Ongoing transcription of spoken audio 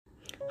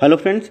Hello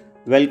friends,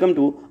 welcome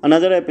to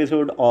another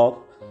episode of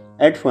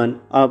Ed Fun,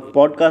 a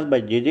podcast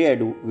by JJ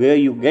Edu where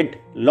you get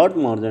lot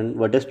more than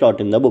what is taught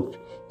in the books.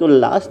 तो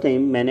last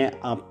time मैंने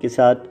आपके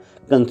साथ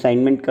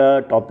consignment का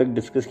topic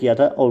discuss किया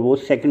था और वो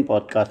second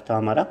podcast था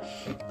हमारा।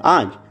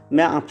 आज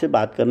मैं आपसे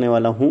बात करने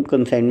वाला हूँ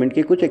कंसाइनमेंट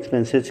के कुछ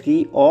एक्सपेंसेस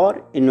की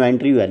और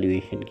इन्वेंट्री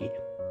वैल्यूएशन की।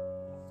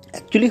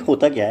 एक्चुअली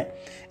होता क्या है,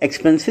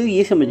 एक्सपेंसेस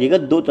ये समझिएगा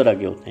दो तरह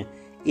के होते हैं,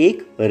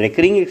 एक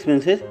रिकरिंग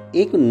एक्सपेंसेस,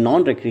 एक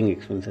नॉन रिकरिंग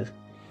एक्सपेंसेस।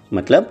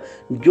 मतलब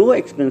जो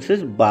एक्सपेंसेस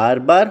बार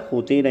बार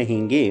होते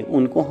रहेंगे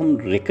उनको हम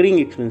रिकरिंग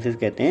एक्सपेंसेस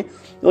कहते हैं,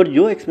 और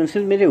जो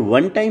एक्सपेंसेस मेरे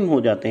वन टाइम हो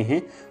जाते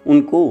हैं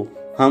उनको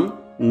हम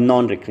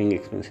नॉन रिकरिंग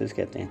एक्सपेंसेस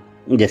कहते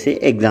हैं। जैसे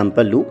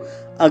एग्जांपल लूँ,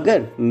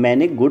 अगर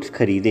मैंने गुड्स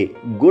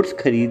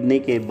खरीदने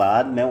के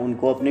बाद मैं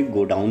उनको अपने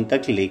गोडाउन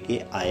तक लेके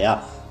आया,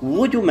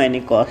 वो जो मैंने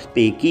कॉस्ट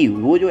पे की,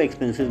 वो जो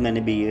एक्सपेंसेस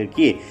मैंने बेयर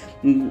किए,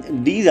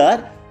 these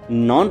are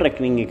non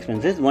recurring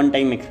expenses, one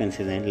time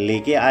expenses हैं।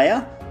 लेके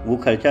आया, वो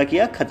खर्चा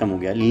किया, ख़त्म हो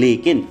गया।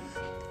 लेकिन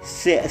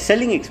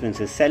selling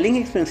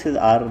expenses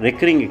are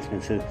recurring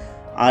expenses,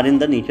 are in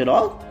the nature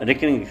of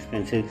recurring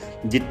expenses.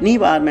 जितनी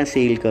बार मैं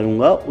सेल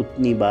करूँगा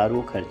उतनी बार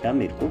वो खर्चा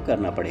मेरे को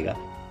करना पड़ेगा।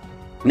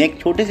 मैं एक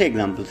छोटे से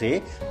एग्जांपल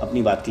से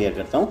अपनी बात क्लियर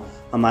करता हूँ।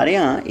 हमारे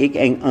यहाँ एक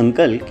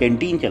अंकल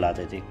कैंटीन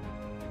चलाते थे।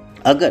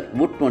 अगर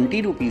वो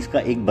 20 रुपीज़ का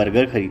एक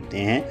बर्गर खरीदते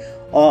हैं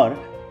और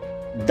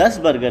 10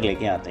 बर्गर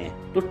लेके आते हैं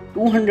तो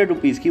 200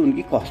 रुपीज़ की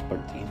उनकी कॉस्ट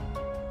पड़ती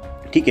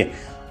है। ठीक है,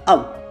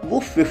 अब वो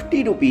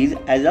 50 rupees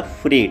as a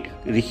freight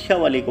rickshaw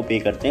वाले को पे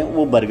करते हैं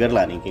वो बर्गर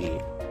लाने के लिए।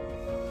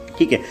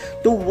 ठीक है,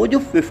 तो वो जो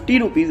 50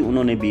 रुपीज़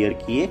उन्होंने बियर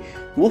किए,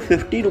 वो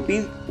 50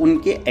 रुपीज़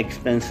उनके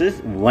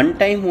एक्सपेंसेस वन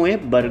टाइम हुए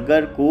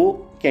बर्गर को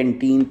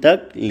कैंटीन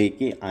तक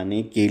लेके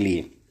आने के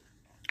लिए,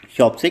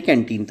 शॉप से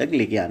कैंटीन तक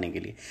लेके आने के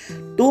लिए।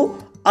 तो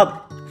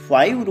अब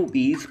 5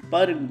 रुपीज़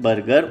पर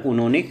बर्गर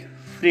उन्होंने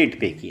फ्रेट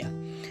पे किया।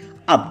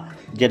 अब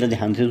ज़रा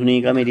ध्यान से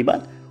सुनिएगा मेरी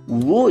बात,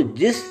 वो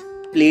जिस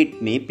प्लेट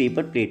में,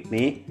 पेपर प्लेट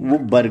में वो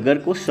बर्गर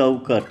को सर्व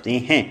करते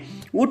हैं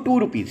वो 2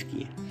 रुपीज़ की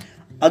है।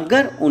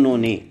 अगर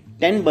उन्होंने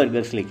 10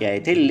 बर्गर्स लेके आए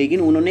थे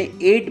लेकिन उन्होंने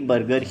 8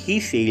 बर्गर ही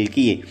सेल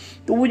किए,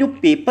 तो वो जो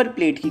पेपर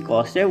प्लेट की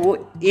कॉस्ट है वो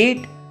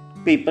 8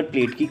 पेपर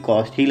प्लेट की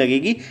कॉस्ट ही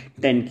लगेगी,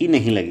 10 की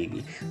नहीं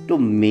लगेगी। तो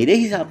मेरे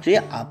हिसाब से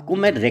आपको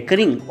मैं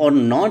रिकरिंग और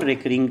नॉन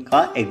रिकरिंग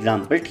का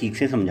एग्जाम्पल ठीक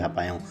से समझा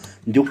पाया हूँ।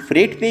 जो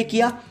फ्रेट पे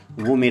किया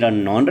वो मेरा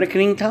नॉन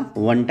रिकरिंग था,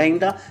 वन टाइम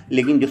था,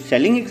 लेकिन जो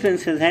सेलिंग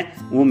एक्सपेंसेस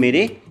हैं वो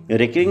मेरे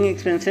रिकरिंग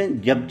एक्सपेंस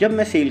हैं। जब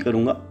मैं सेल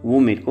करूँगा वो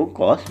मेरे को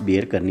कॉस्ट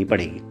बेयर करनी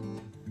पड़ेगी।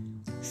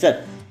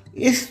 सर,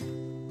 इस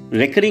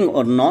रिकरिंग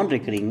और नॉन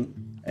रिकरिंग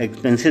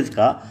एक्सपेंसेस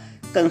का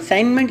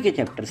कंसाइनमेंट के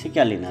चैप्टर से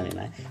क्या लेना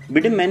देना है?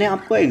 बेटे, मैंने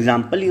आपको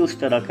एग्जाम्पल ही उस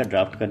तरह का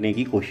ड्राफ्ट करने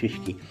की कोशिश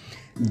की।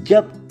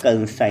 जब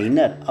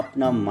कंसाइनर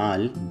अपना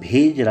माल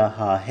भेज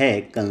रहा है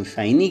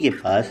कंसाइनी के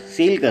पास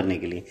सेल करने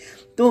के लिए,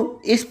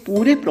 तो इस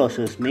पूरे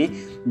प्रोसेस में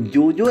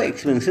जो जो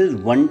एक्सपेंसेस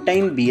वन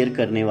टाइम बियर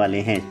करने वाले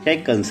हैं, चाहे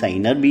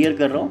कंसाइनर बियर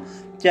कर रहा हो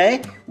चाहे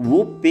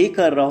वो पे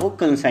कर रहा हो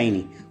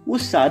कंसाइनी, वो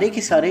सारे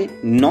के सारे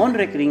नॉन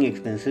रिकरिंग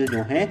एक्सपेंसेस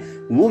जो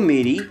हैं वो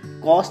मेरी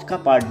कॉस्ट का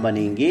पार्ट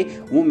बनेंगे,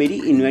 वो मेरी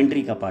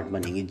इन्वेंट्री का पार्ट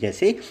बनेंगे।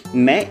 जैसे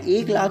मैं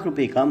 1 लाख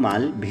रुपए का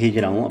माल भेज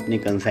रहा हूँ अपने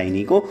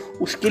कंसाइनी को,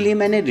 उसके लिए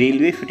मैंने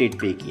रेलवे फ्रेट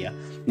पे किया,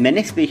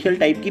 मैंने स्पेशल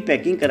टाइप की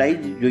पैकिंग कराई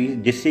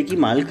जिससे कि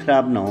माल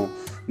ख़राब ना हो,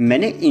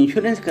 मैंने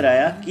इंश्योरेंस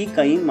कराया कि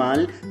कहीं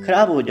माल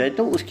ख़राब हो जाए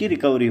तो उसकी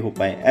रिकवरी हो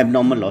पाए,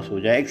 एबनॉर्मल लॉस हो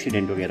जाए,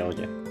 एक्सीडेंट वगैरह हो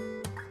जाए।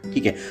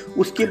 ठीक है,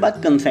 उसके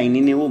बाद कंसाइनी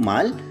ने वो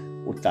माल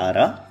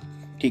उतारा,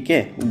 ठीक है,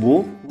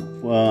 वो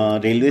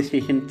रेलवे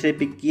स्टेशन से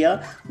पिक किया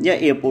या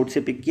एयरपोर्ट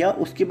से पिक किया,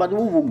 उसके बाद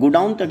वो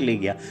गोडाउन तक ले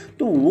गया।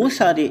 तो वो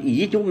सारे,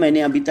 ये जो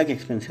मैंने अभी तक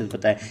एक्सपेंसेस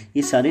बताए,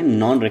 ये सारे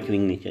नॉन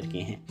रिकरिंग नेचर के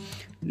हैं।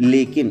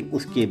 लेकिन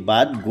उसके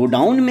बाद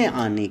गोडाउन में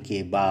आने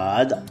के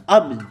बाद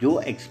अब जो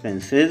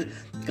एक्सपेंसेस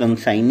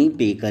कंसाइनी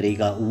पे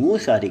करेगा वो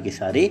सारे के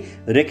सारे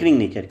रिकरिंग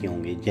नेचर के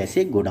होंगे।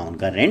 जैसे गोडाउन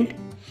का रेंट,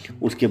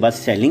 उसके बाद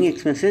सेलिंग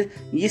एक्सपेंसेस,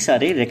 ये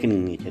सारे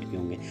रिकरिंग नेचर के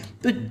होंगे।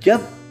 तो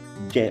जब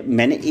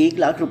मैंने 1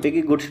 लाख रुपए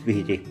के गुड्स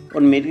भेजे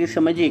और मेरे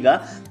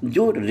समझिएगा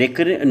जो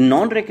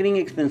नॉन रिकरिंग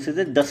एक्सपेंसेस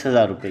है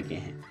 10,000 रुपये के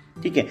हैं,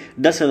 ठीक है,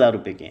 10,000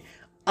 रुपये के हैं।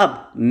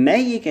 अब मैं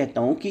ये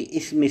कहता हूँ कि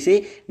इसमें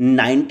से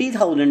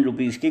 90,000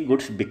 रुपीज़ के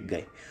गुड्स बिक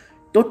गए,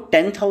 तो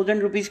 10,000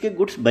 रुपीज़ के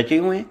गुड्स बचे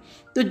हुए हैं।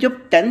 तो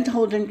जब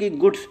 10,000 के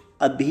गुड्स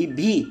अभी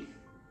भी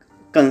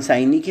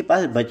कंसाइनी के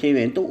पास बचे हुए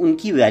हैं तो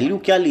उनकी वैल्यू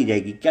क्या ली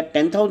जाएगी? क्या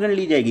 10,000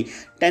 ली जाएगी?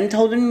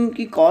 10,000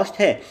 उनकी कॉस्ट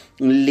है,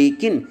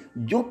 लेकिन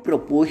जो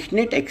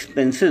proportionate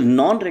expenses,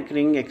 non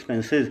recurring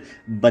expenses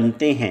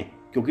बनते हैं,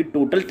 क्योंकि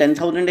टोटल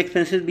 10,000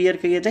 एक्सपेंसेस बियर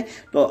किए थे,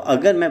 तो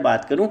अगर मैं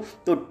बात करूं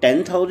तो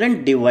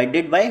 10,000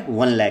 डिवाइडेड बाय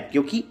 1 लाख,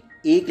 क्योंकि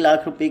 1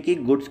 लाख रुपए के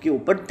गुड्स के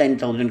ऊपर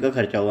 10,000 का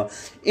खर्चा हुआ,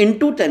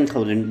 इनटू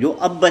 10,000 जो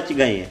अब बच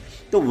गए हैं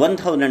तो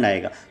 1,000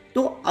 आएगा।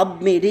 तो अब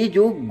मेरे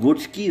जो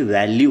गुड्स की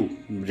वैल्यू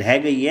रह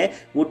गई है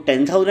वो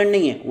 10,000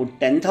 नहीं है, वो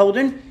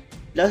 10,000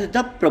 plus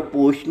the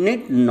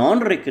proportionate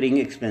non recurring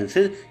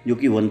expenses जो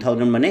कि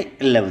 1,000 बने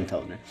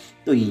 11,000।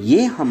 तो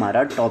ये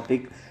हमारा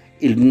टॉपिक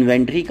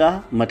इन्वेंट्री का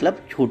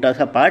मतलब छोटा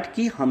सा पार्ट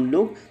कि हम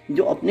लोग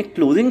जो अपने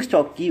क्लोजिंग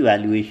स्टॉक की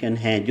वैल्यूएशन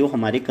है जो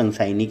हमारे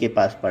कंसाइनी के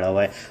पास पड़ा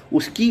हुआ है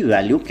उसकी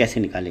वैल्यू कैसे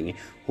निकालेंगे।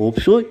 होप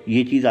सो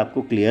ये चीज़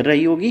आपको क्लियर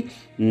रही होगी।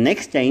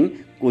 नेक्स्ट टाइम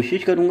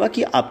कोशिश करूँगा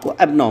कि आपको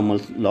एबनॉर्मल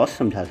लॉस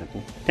समझा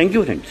सकूँ। Thank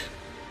you friends.